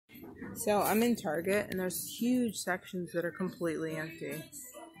So I'm in Target and there's huge sections that are completely empty.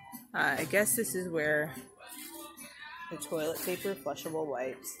 I guess this is where the toilet paper, flushable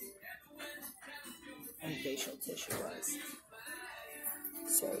wipes, and facial tissue was.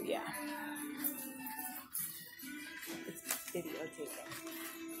 So yeah. It's videotaping.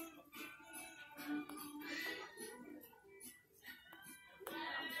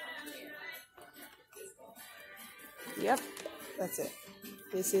 Yep, that's it.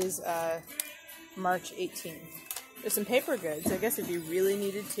 This is March 18th. There's some paper goods. I guess if you really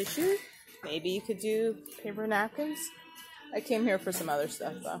needed tissue, maybe you could do paper napkins. I came here for some other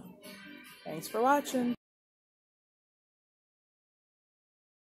stuff though. Thanks for watching.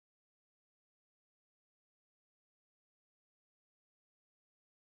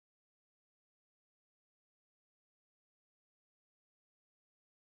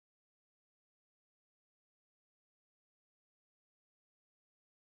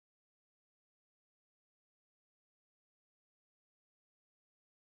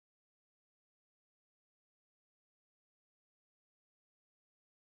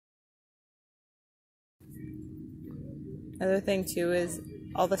 Another thing too is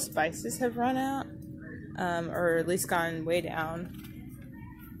all the spices have run out, or at least gone way down.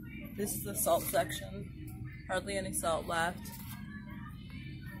 This is the salt section. Hardly any salt left.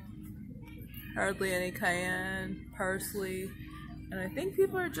 Hardly any cayenne, parsley. And I think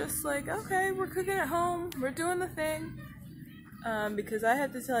people are just like, okay, we're cooking at home. We're doing the thing. Because I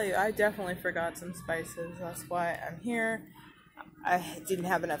have to tell you, I definitely forgot some spices. That's why I'm here. I didn't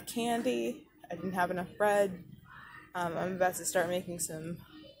have enough candy. I didn't have enough bread. I'm about to start making some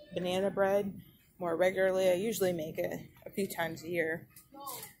banana bread more regularly. I usually make it a few times a year.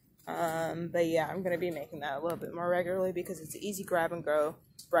 But yeah, I'm going to be making that a little bit more regularly because it's an easy grab and go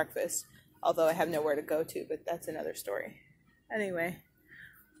breakfast. Although I have nowhere to go to, but that's another story. Anyway,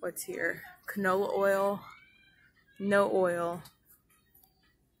 what's here? Canola oil, no oil.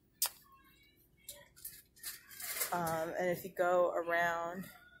 And if you go around,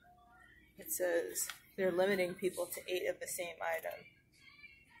 it says they're limiting people to 8 of the same item.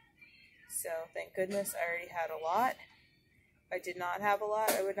 So thank goodness I already had a lot. If I did not have a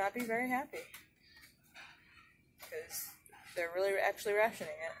lot, I would not be very happy. Because they're really actually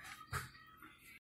rationing it.